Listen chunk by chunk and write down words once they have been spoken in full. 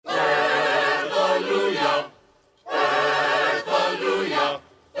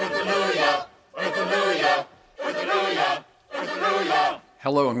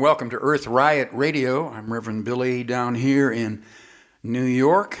Hello and welcome to Earth Riot Radio. I'm Reverend Billy down here in New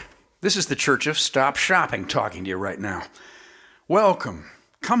York. This is the Church of Stop Shopping talking to you right now. Welcome.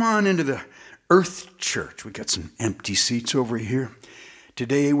 Come on into the EarthChxrch. We got some empty seats over here.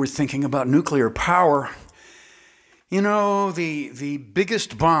 Today we're thinking about nuclear power. You know, the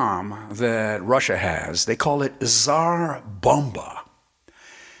biggest bomb that Russia has, they call it Tsar Bomba.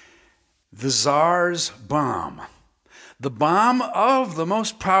 The Tsar's bomb. The bomb of the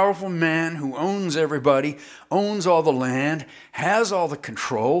most powerful man who owns everybody, owns all the land, has all the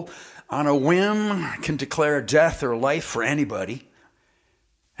control, on a whim can declare death or life for anybody.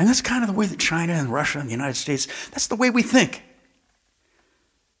 And that's kind of the way that China and Russia and the United States, that's the way we think.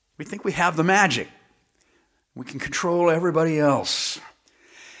 We think we have the magic. We can control everybody else.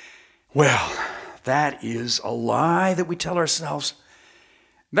 Well, that is a lie that we tell ourselves.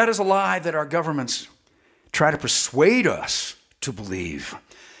 That is a lie that our governments try to persuade us to believe.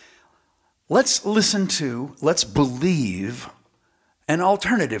 Let's believe an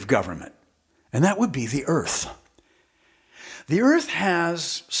alternative government, and that would be the Earth. The Earth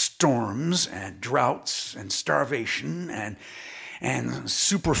has storms and droughts and starvation and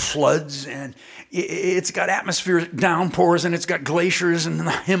super floods, and it's got atmospheric downpours, and it's got glaciers and the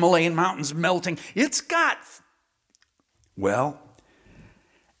Himalayan mountains melting. It's got,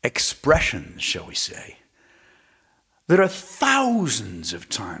 expressions, shall we say, that are thousands of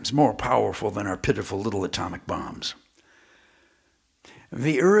times more powerful than our pitiful little atomic bombs.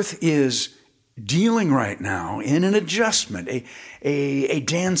 The Earth is dealing right now in an adjustment, a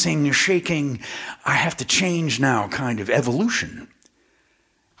dancing, shaking, I have to change now kind of evolution,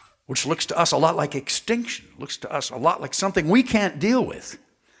 which looks to us a lot like extinction, looks to us a lot like something we can't deal with.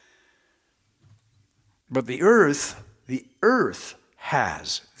 But the Earth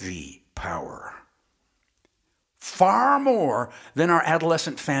has the power. Far more than our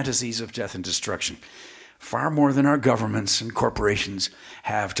adolescent fantasies of death and destruction. Far more than our governments and corporations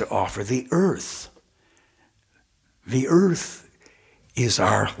have to offer. The Earth is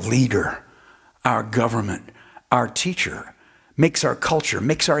our leader, our government, our teacher, makes our culture,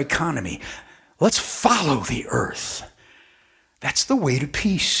 makes our economy. Let's follow the Earth. That's the way to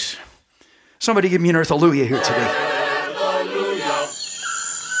peace. Somebody give me an Earth-alleluia here today.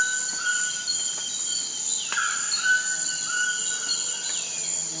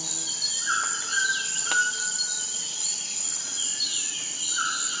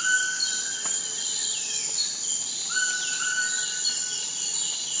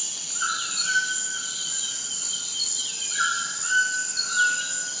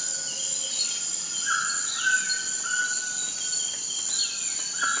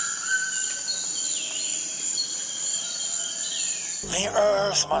 The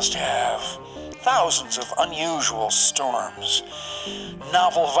Earth must have thousands of unusual storms,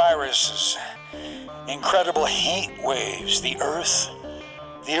 novel viruses, incredible heat waves. The Earth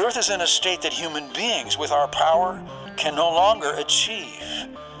is in a state that human beings with our power can no longer achieve.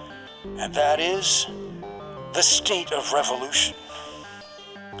 And that is the state of revolution.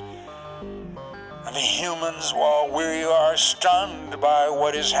 The humans, while we are stunned by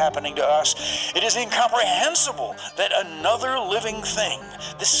what is happening to us, it is incomprehensible that another living thing,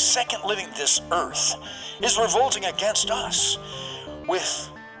 this Earth, is revolting against us with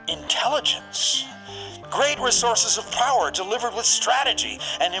intelligence, great resources of power delivered with strategy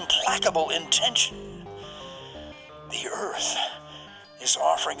and implacable intention. The Earth is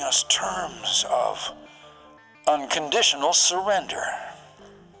offering us terms of unconditional surrender.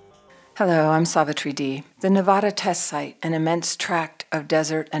 Hello, I'm Savitri D. The Nevada test site, an immense tract of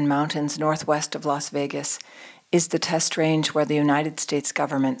desert and mountains northwest of Las Vegas, is the test range where the United States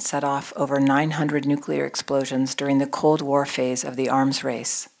government set off over 900 nuclear explosions during the Cold War phase of the arms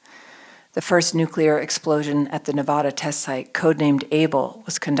race. The first nuclear explosion at the Nevada test site, codenamed Able,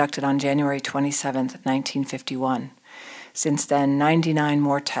 was conducted on January 27, 1951. Since then, 99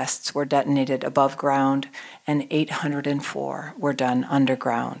 more tests were detonated above ground and 804 were done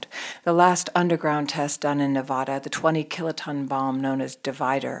underground. The last underground test done in Nevada, the 20-kiloton bomb known as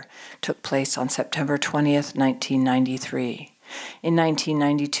Divider, took place on September 20th, 1993. In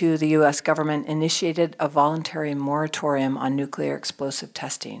 1992, the U.S. government initiated a voluntary moratorium on nuclear explosive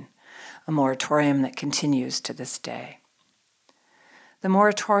testing, a moratorium that continues to this day. The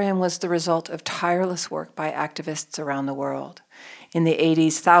moratorium was the result of tireless work by activists around the world. In the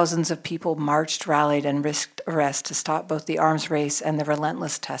 80s, thousands of people marched, rallied, and risked arrest to stop both the arms race and the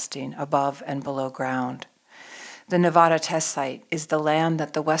relentless testing above and below ground. The Nevada test site is the land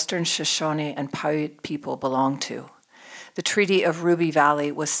that the Western Shoshone and Paiute people belong to. The Treaty of Ruby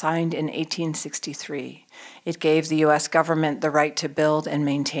Valley was signed in 1863. It gave the U.S. government the right to build and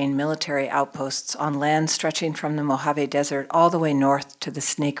maintain military outposts on land stretching from the Mojave Desert all the way north to the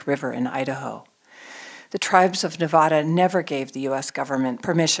Snake River in Idaho. The tribes of Nevada never gave the U.S. government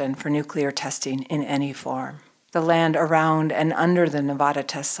permission for nuclear testing in any form. The land around and under the Nevada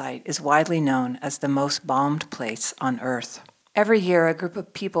test site is widely known as the most bombed place on Earth. Every year, a group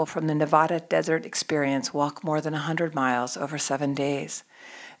of people from the Nevada Desert Experience walk more than 100 miles over 7 days.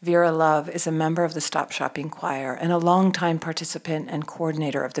 Vera Love is a member of the Stop Shopping Choir and a longtime participant and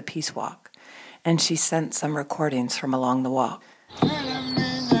coordinator of the Peace Walk, and she sent some recordings from along the walk.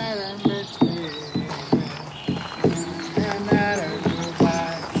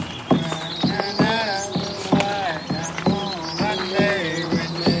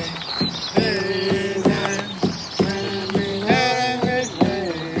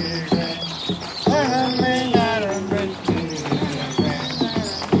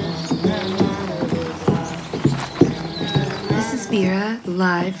 Vera,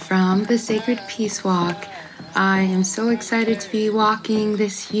 live from the Sacred Peace Walk. I am so excited to be walking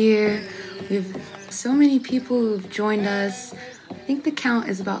this year. We have so many people who've joined us. I think the count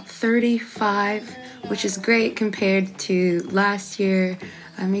is about 35, which is great compared to last year.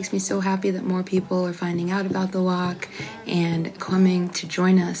 It makes me so happy that more people are finding out about the walk and coming to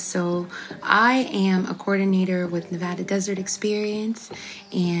join us. So I am a coordinator with Nevada Desert Experience,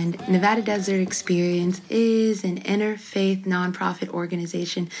 and Nevada Desert Experience is an interfaith nonprofit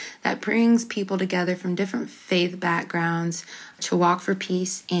organization that brings people together from different faith backgrounds to walk for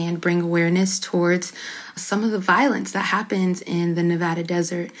peace and bring awareness towards some of the violence that happens in the Nevada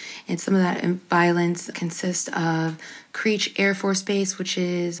desert. And some of that violence consists of EarthChxrch Air Force Base, which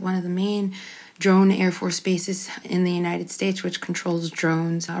is one of the main drone Air Force bases in the United States, which controls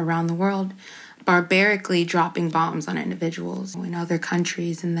drones around the world, barbarically dropping bombs on individuals in other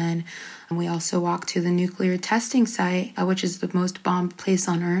countries. And then we also walk to the nuclear testing site, which is the most bombed place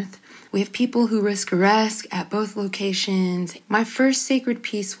on Earth. We have people who risk arrest at both locations. My first Sacred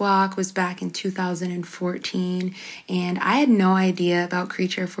Peace Walk was back in 2014, and I had no idea about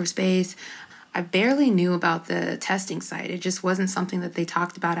EarthChxrch Air Force Base. I barely knew about the testing site. It just wasn't something that they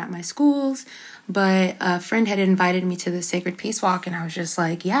talked about at my schools, but a friend had invited me to the Sacred Peace Walk, and I was just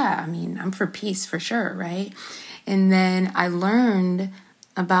like, yeah, I mean, I'm for peace for sure, right? And then I learned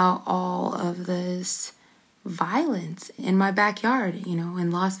about all of this violence in my backyard, in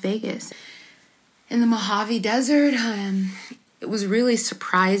Las Vegas. In the Mojave Desert, it was really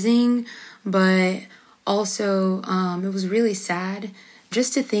surprising, but also it was really sad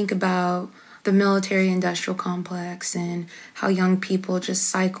just to think about the military-industrial complex and how young people just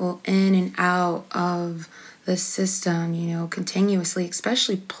cycle in and out of the system, continuously,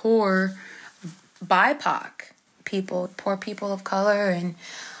 especially poor BIPOC people, poor people of color, and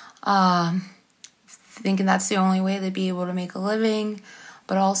thinking that's the only way they'd be able to make a living,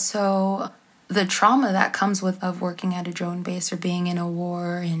 but also the trauma that comes with of working at a drone base or being in a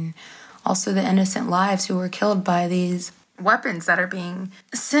war, and also the innocent lives who were killed by these weapons that are being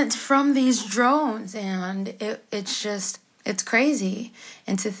sent from these drones. And it's crazy.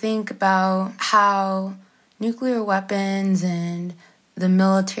 And to think about how nuclear weapons and the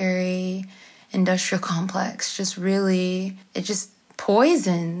military industrial complex just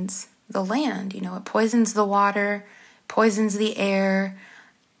poisons the land. It poisons the water, poisons the air.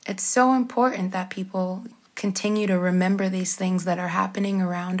 It's so important that people continue to remember these things that are happening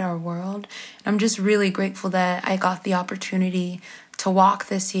around our world. I'm just really grateful that I got the opportunity to walk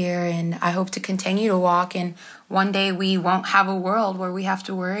this year, and I hope to continue to walk, and one day we won't have a world where we have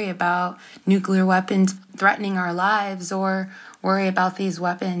to worry about nuclear weapons threatening our lives or worry about these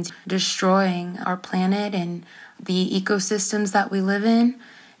weapons destroying our planet and the ecosystems that we live in.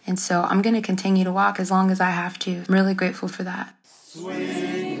 And so I'm going to continue to walk as long as I have to. I'm really grateful for that.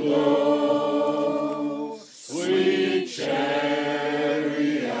 Swing low, sweet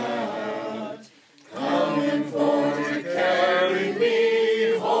chariot, coming for to carry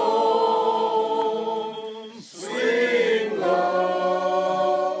me home. Swing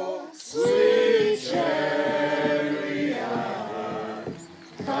low, sweet chariot,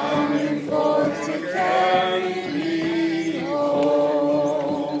 coming for to carry me home.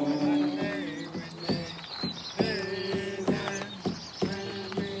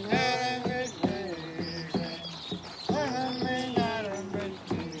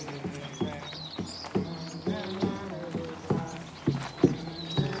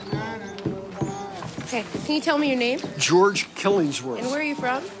 Okay, can you tell me your name? George Killingsworth. And where are you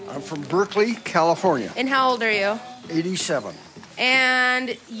from? I'm from Berkeley, California. And how old are you? 87.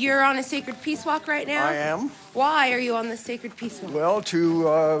 And you're on a sacred peace walk right now? I am. Why are you on the sacred peace walk? Well,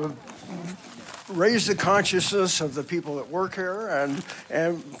 to raise the consciousness of the people that work here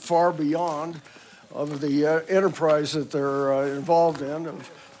and far beyond of the enterprise that they're involved in, of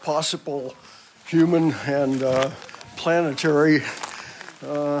possible human and planetary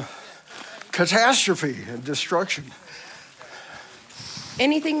catastrophe and destruction.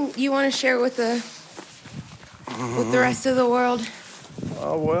 Anything you want to share with the rest of the world?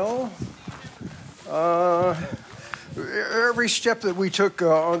 Every step that we took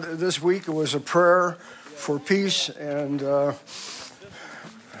on this week was a prayer for peace and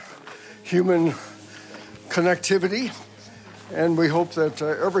human connectivity, and we hope that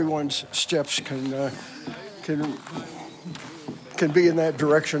everyone's steps can be in that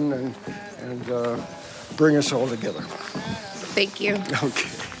direction and bring us all together. Thank you. Okay.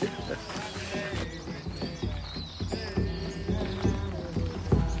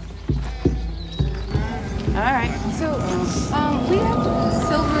 All right. So, we have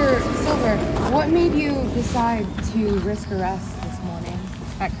Silver. What made you decide to risk arrest this morning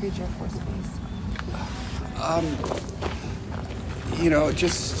at EarthChxrch Air Force Base?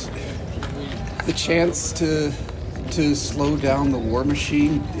 Just the chance to slow down the war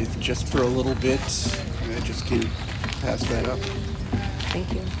machine, if just for a little bit. I just can't pass that up.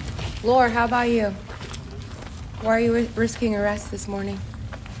 Thank you. Laura, how about you? Why are you risking arrest this morning?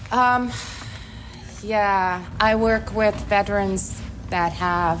 Yeah, I work with veterans that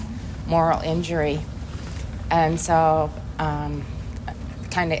have moral injury. And so, kind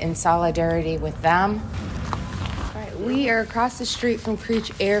of in solidarity with them. All right, we are across the street from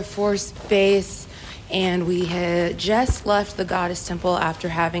EarthChxrch Air Force Base, and we had just left the Goddess Temple after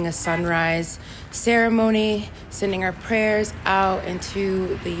having a sunrise ceremony, sending our prayers out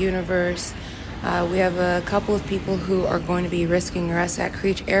into the universe. We have a couple of people who are going to be risking arrest at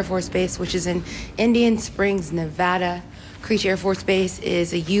EarthChxrch Air Force Base, which is in Indian Springs, Nevada. EarthChxrch Air Force Base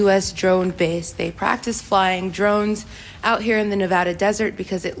is a U.S. drone base. They practice flying drones out here in the Nevada desert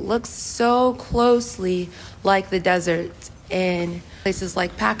because it looks so closely like the desert in places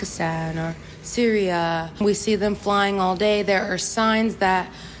like Pakistan or Syria. We see them flying all day. There are signs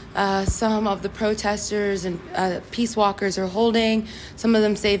that some of the protesters and peace walkers are holding. Some of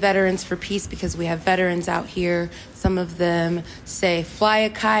them say Veterans for Peace because we have veterans out here. Some of them say fly a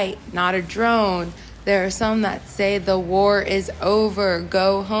kite, not a drone. There are some that say the war is over,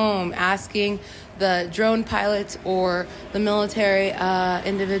 go home, asking the drone pilots or the military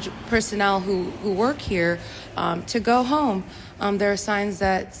individual personnel who work here to go home. There are signs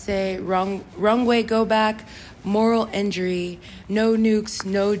that say wrong way, go back, moral injury, no nukes,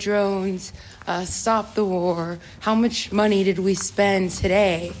 no drones, stop the war, how much money did we spend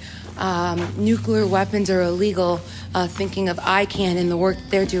today? Nuclear weapons are illegal, thinking of ICANN and the work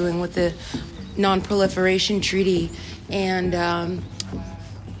they're doing with the Non-Proliferation Treaty. And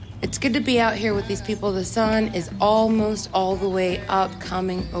it's good to be out here with these people. The sun is almost all the way up,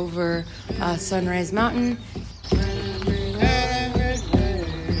 coming over Sunrise Mountain.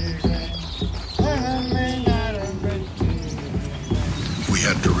 We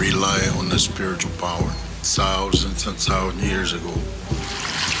had to rely on the spiritual power thousands and thousands of years ago.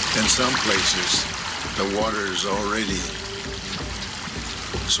 In some places, the water is already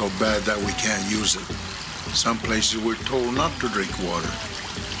so bad that we can't use it. Some places we're told not to drink water.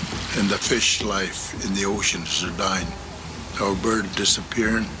 And the fish life in the oceans are dying. Our birds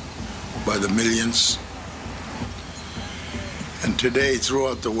disappearing by the millions. And today,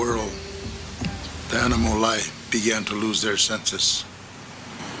 throughout the world, the animal life began to lose their senses.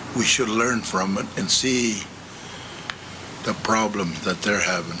 We should learn from it and see the problem that they're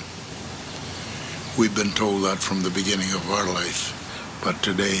having. We've been told that from the beginning of our life, but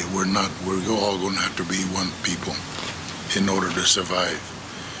today we're not. We're all going to have to be one people in order to survive.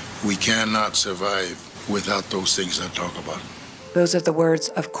 We cannot survive without those things I talk about. Those are the words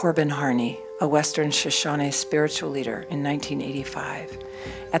of Corbin Harney, a Western Shoshone spiritual leader in 1985,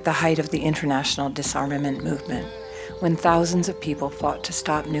 at the height of the international disarmament movement, when thousands of people fought to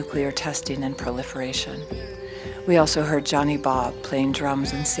stop nuclear testing and proliferation. We also heard Johnny Bob playing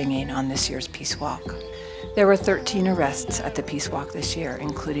drums and singing on this year's Peace Walk. There were 13 arrests at the Peace Walk this year,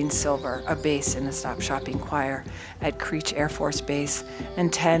 including Silver, a bass in the Stop Shopping Choir at EarthChxrch Air Force Base,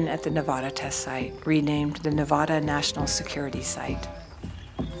 and 10 at the Nevada Test Site, renamed the Nevada National Security Site.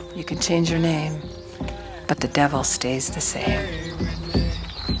 You can change your name, but the devil stays the same.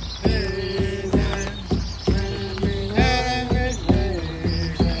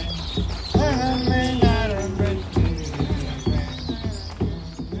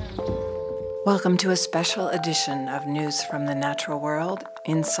 Welcome to a special edition of News from the Natural World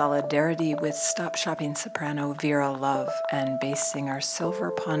in solidarity with Stop Shopping soprano Vera Love and bass singer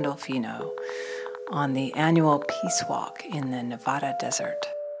Silver Pandolfino on the annual Peace Walk in the Nevada desert.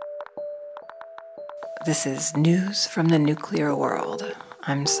 This is News from the Nuclear World.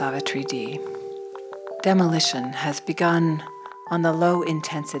 I'm Savitri D. Demolition has begun on the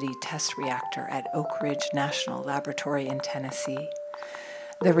low-intensity test reactor at Oak Ridge National Laboratory in Tennessee.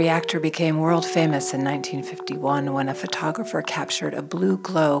 The reactor became world famous in 1951 when a photographer captured a blue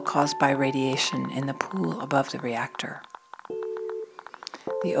glow caused by radiation in the pool above the reactor.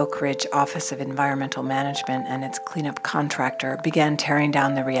 The Oak Ridge Office of Environmental Management and its cleanup contractor began tearing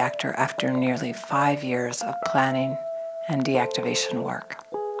down the reactor after nearly 5 years of planning and deactivation work.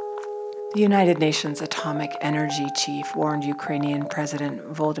 The United Nations Atomic Energy Chief warned Ukrainian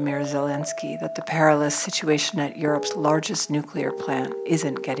President Volodymyr Zelensky that the perilous situation at Europe's largest nuclear plant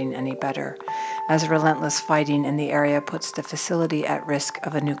isn't getting any better, as relentless fighting in the area puts the facility at risk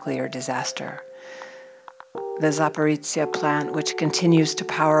of a nuclear disaster. The Zaporizhzhia plant, which continues to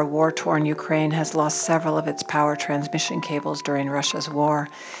power war-torn Ukraine, has lost several of its power transmission cables during Russia's war,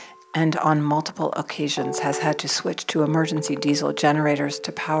 and on multiple occasions has had to switch to emergency diesel generators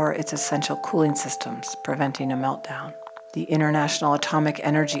to power its essential cooling systems, preventing a meltdown. The International Atomic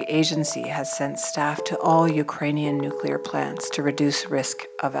Energy Agency has sent staff to all Ukrainian nuclear plants to reduce risk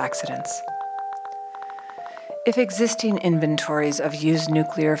of accidents. If existing inventories of used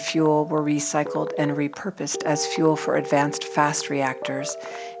nuclear fuel were recycled and repurposed as fuel for advanced fast reactors,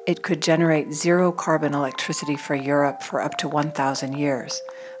 it could generate zero-carbon electricity for Europe for up to 1,000 years,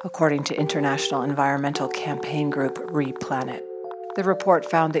 according to international environmental campaign group RePlanet. The report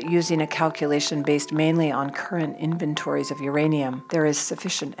found that using a calculation based mainly on current inventories of uranium, there is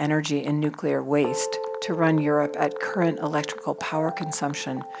sufficient energy in nuclear waste to run Europe at current electrical power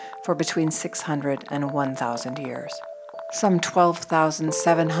consumption for between 600 and 1,000 years. Some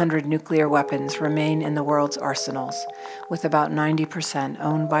 12,700 nuclear weapons remain in the world's arsenals, with about 90%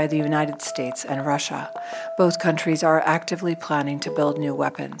 owned by the United States and Russia. Both countries are actively planning to build new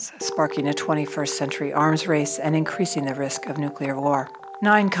weapons, sparking a 21st century arms race and increasing the risk of nuclear war.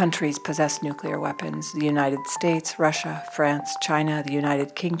 9 countries possess nuclear weapons: the United States, Russia, France, China, the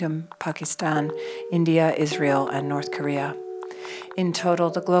United Kingdom, Pakistan, India, Israel, and North Korea. In total,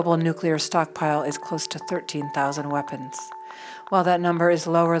 the global nuclear stockpile is close to 13,000 weapons. While that number is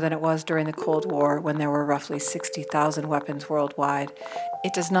lower than it was during the Cold War, when there were roughly 60,000 weapons worldwide,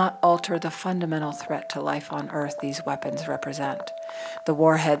 it does not alter the fundamental threat to life on Earth these weapons represent. The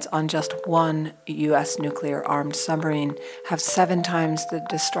warheads on just one U.S. nuclear-armed submarine have 7 times the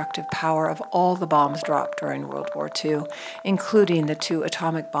destructive power of all the bombs dropped during World War II, including the 2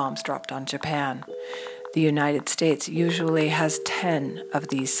 atomic bombs dropped on Japan. The United States usually has 10 of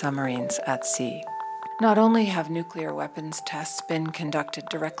these submarines at sea. Not only have nuclear weapons tests been conducted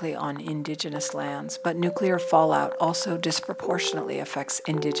directly on indigenous lands, but nuclear fallout also disproportionately affects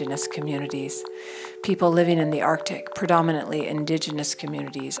indigenous communities. People living in the Arctic, predominantly indigenous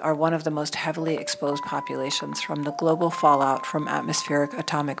communities, are one of the most heavily exposed populations from the global fallout from atmospheric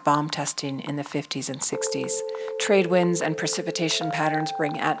atomic bomb testing in the 50s and 60s. Trade winds and precipitation patterns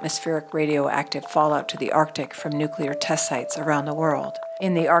bring atmospheric radioactive fallout to the Arctic from nuclear test sites around the world.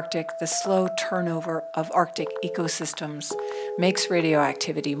 In the Arctic, the slow turnover of Arctic ecosystems makes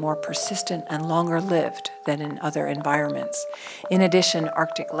radioactivity more persistent and longer-lived than in other environments. In addition,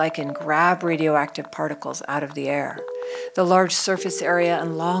 Arctic lichen grab radioactive particles out of the air. The large surface area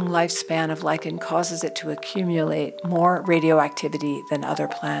and long lifespan of lichen causes it to accumulate more radioactivity than other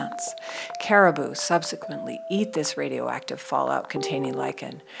plants. Caribou subsequently eat this radioactive fallout containing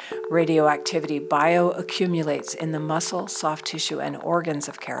lichen. Radioactivity bioaccumulates in the muscle, soft tissue, and organs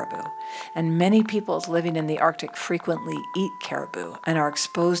of caribou, and many peoples living in the Arctic frequently eat caribou and are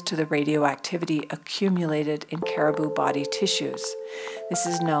exposed to the radioactivity accumulated in caribou body tissues. This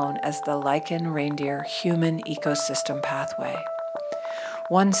is known as the lichen-reindeer human ecosystem pathway.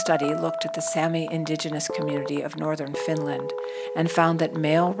 One study looked at the Sami indigenous community of northern Finland and found that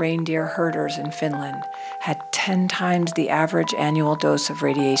male reindeer herders in Finland had 10 times the average annual dose of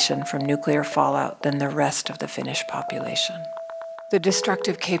radiation from nuclear fallout than the rest of the Finnish population. The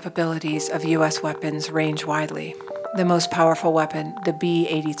destructive capabilities of U.S. weapons range widely. The most powerful weapon, the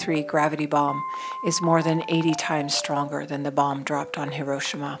B-83 gravity bomb, is more than 80 times stronger than the bomb dropped on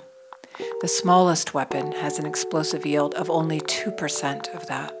Hiroshima. The smallest weapon has an explosive yield of only 2% of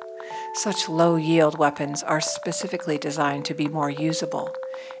that. Such low-yield weapons are specifically designed to be more usable,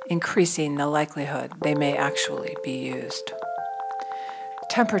 increasing the likelihood they may actually be used.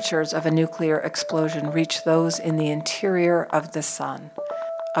 Temperatures of a nuclear explosion reach those in the interior of the sun.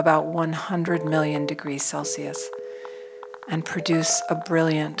 about 100 million degrees Celsius, and produce a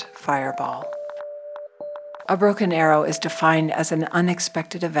brilliant fireball. A broken arrow is defined as an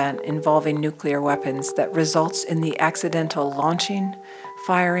unexpected event involving nuclear weapons that results in the accidental launching,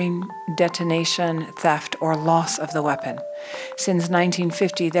 firing, detonation, theft, or loss of the weapon. Since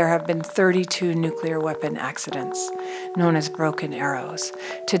 1950, there have been 32 nuclear weapon accidents, known as broken arrows.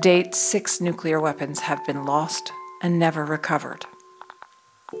 To date, 6 nuclear weapons have been lost and never recovered.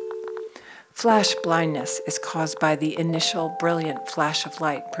 Flash blindness is caused by the initial brilliant flash of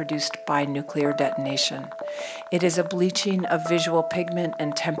light produced by nuclear detonation. It is a bleaching of visual pigment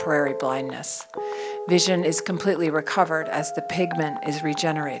and temporary blindness. Vision is completely recovered as the pigment is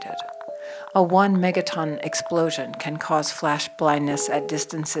regenerated. A 1 megaton explosion can cause flash blindness at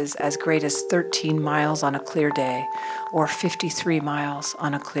distances as great as 13 miles on a clear day or 53 miles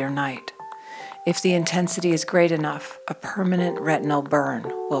on a clear night. If the intensity is great enough, a permanent retinal burn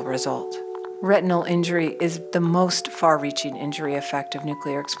will result. Retinal injury is the most far-reaching injury effect of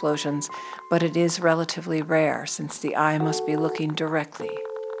nuclear explosions, but it is relatively rare since the eye must be looking directly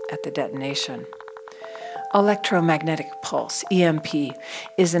at the detonation. Electromagnetic pulse, EMP,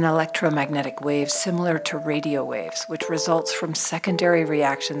 is an electromagnetic wave similar to radio waves, which results from secondary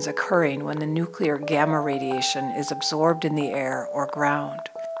reactions occurring when the nuclear gamma radiation is absorbed in the air or ground.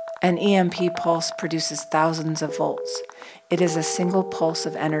 An EMP pulse produces thousands of volts. It is a single pulse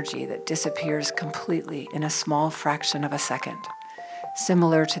of energy that disappears completely in a small fraction of a second,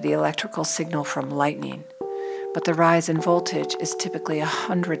 similar to the electrical signal from lightning. But the rise in voltage is typically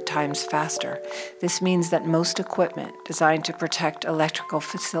 100 times faster. This means that most equipment designed to protect electrical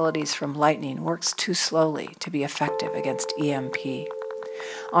facilities from lightning works too slowly to be effective against EMP.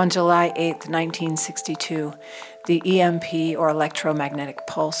 On July 8, 1962, the EMP, or electromagnetic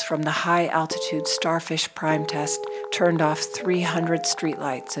pulse, from the high-altitude Starfish Prime test turned off 300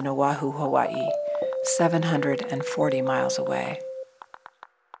 streetlights in Oahu, Hawaii, 740 miles away.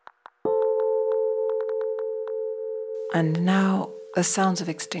 And now, the sounds of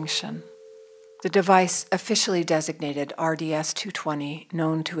extinction. The device, officially designated RDS-220,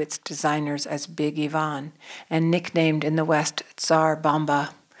 known to its designers as Big Ivan, and nicknamed in the West Tsar Bomba,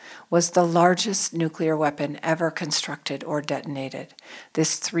 was the largest nuclear weapon ever constructed or detonated.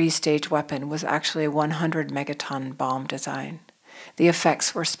 This 3-stage weapon was actually a 100 megaton bomb design. The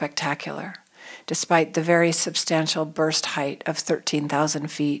effects were spectacular. Despite the very substantial burst height of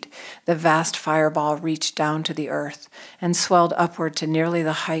 13,000 feet, the vast fireball reached down to the earth and swelled upward to nearly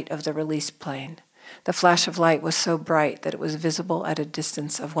the height of the release plane. The flash of light was so bright that it was visible at a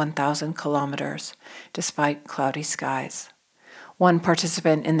distance of 1,000 kilometers, despite cloudy skies. One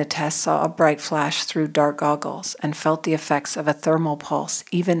participant in the test saw a bright flash through dark goggles and felt the effects of a thermal pulse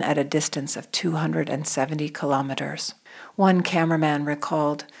even at a distance of 270 kilometers. One cameraman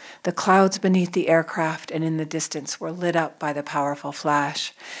recalled, "The clouds beneath the aircraft and in the distance were lit up by the powerful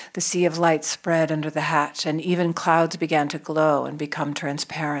flash. The sea of light spread under the hatch, and even clouds began to glow and become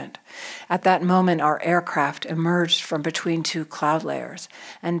transparent. At that moment, our aircraft emerged from between 2 cloud layers,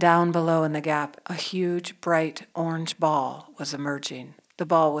 and down below in the gap, a huge, bright orange ball was emerging. The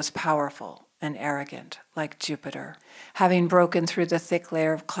ball was powerful and arrogant, like Jupiter. Having broken through the thick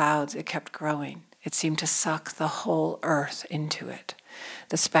layer of clouds, it kept growing. It seemed to suck the whole earth into it.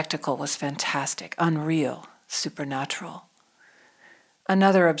 The spectacle was fantastic, unreal, supernatural."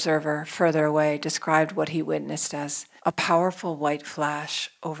 Another observer, further away, described what he witnessed as a powerful white flash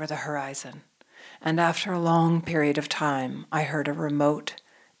over the horizon. "And after a long period of time, I heard a remote,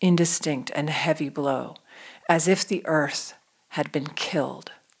 indistinct, and heavy blow, as if the earth had been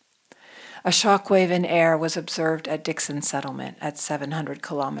killed." A shock wave in air was observed at Dixon Settlement at 700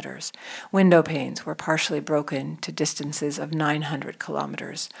 kilometers. Window panes were partially broken to distances of 900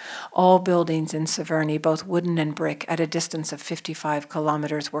 kilometers. All buildings in Severny, both wooden and brick, at a distance of 55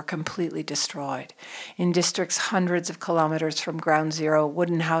 kilometers were completely destroyed. In districts hundreds of kilometers from ground zero,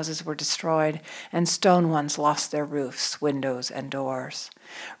 wooden houses were destroyed, and stone ones lost their roofs, windows, and doors.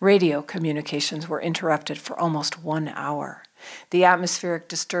 Radio communications were interrupted for almost 1 hour. The atmospheric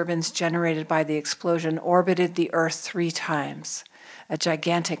disturbance generated by the explosion orbited the Earth 3 times. A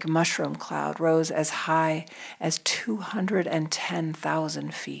gigantic mushroom cloud rose as high as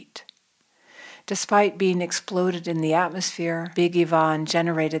 210,000 feet. Despite being exploded in the atmosphere, Big Ivan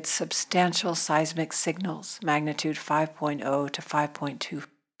generated substantial seismic signals, magnitude 5.0 to 5.2.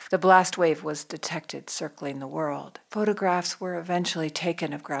 The blast wave was detected circling the world. Photographs were eventually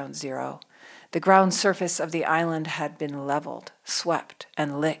taken of Ground Zero. The ground surface of the island had been leveled, swept,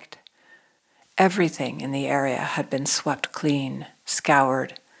 and licked. Everything in the area had been swept clean,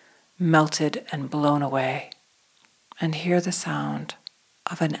 scoured, melted, and blown away. And hear the sound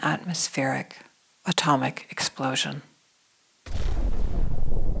of an atmospheric atomic explosion.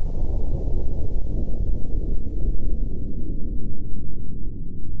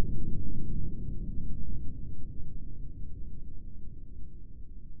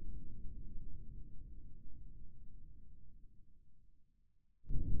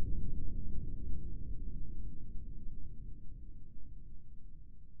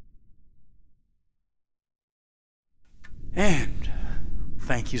 And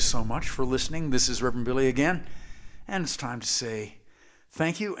thank you so much for listening. This is Reverend Billy again, and it's time to say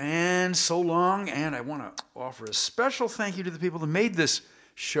thank you and so long. And I want to offer a special thank you to the people that made this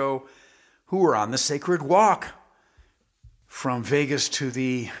show, who were on the sacred walk from Vegas to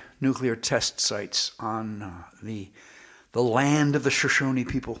the nuclear test sites on the land of the Shoshone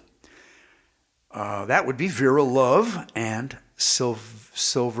people. That would be Vera Love and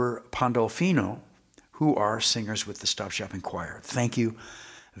Silver Pandolfino, who are singers with the Stop Shopping Choir. Thank you.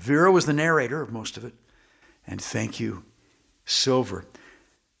 Vera was the narrator of most of it. And thank you, Silver.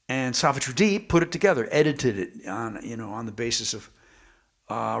 And Savitri D put it together, edited it on the basis of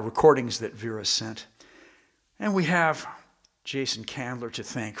recordings that Vera sent. And we have Jason Candler to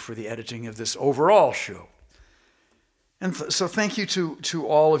thank for the editing of this overall show. And so thank you to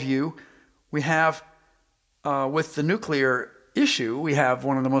all of you. We have, with the nuclear issue, we have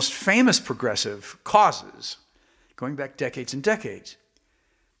one of the most famous progressive causes going back decades and decades.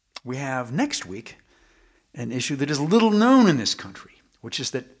 We have next week an issue that is little known in this country, which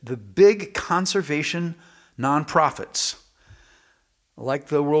is that the big conservation nonprofits, like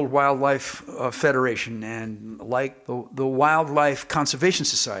the World Wildlife Federation and like the Wildlife Conservation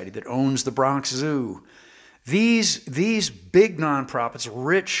Society that owns the Bronx Zoo, these big nonprofits,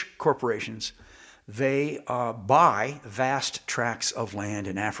 rich corporations, they buy vast tracts of land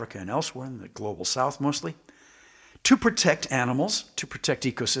in Africa and elsewhere, in the global south mostly, to protect animals, to protect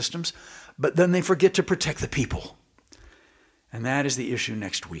ecosystems, but then they forget to protect the people. And that is the issue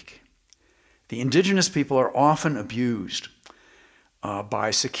next week. The indigenous people are often abused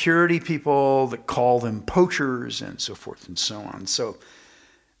by security people that call them poachers and so forth and so on. So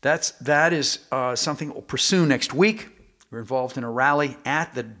that is something we'll pursue next week. We're involved in a rally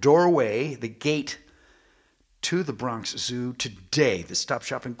at the doorway, the gate to the Bronx Zoo today. The Stop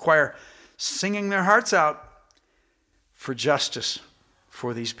Shopping Choir singing their hearts out for justice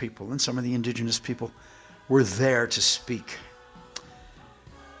for these people. And some of the indigenous people were there to speak.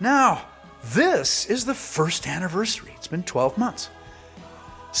 Now, this is the first anniversary. It's been 12 months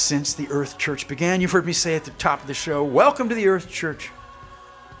since the Earth Church began. You've heard me say at the top of the show, welcome to the Earth Church.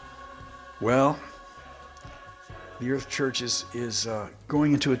 Well, the Earth Church is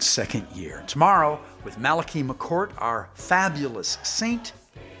going into its second year. Tomorrow, with Malachi McCourt, our fabulous saint,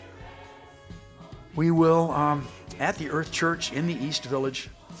 we will, at the Earth Church in the East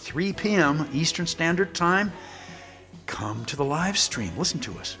Village, 3 p.m. Eastern Standard Time, come to the live stream. Listen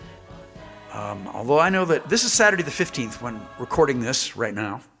to us. Although I know that this is Saturday the 15th when recording this right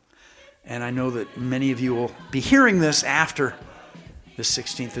now, and I know that many of you will be hearing this after the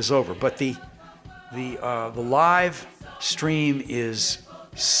 16th is over. But the live stream is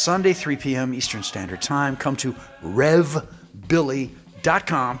Sunday 3 p.m. Eastern Standard Time. Come to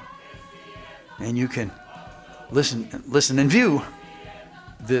revbilly.com and you can listen and view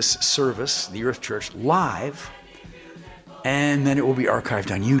this service, the Earth Church, live, and then it will be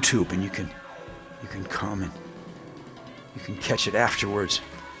archived on YouTube, and you can come and you can catch it afterwards.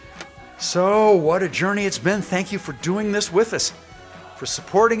 So, what a journey it's been. Thank you for doing this with us, for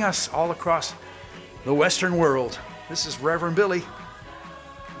supporting us all across the Western world. This is Reverend Billy.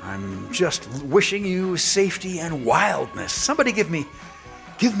 I'm just wishing you safety and wildness. Somebody give me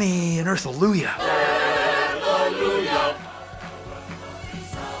an earth-alleluia.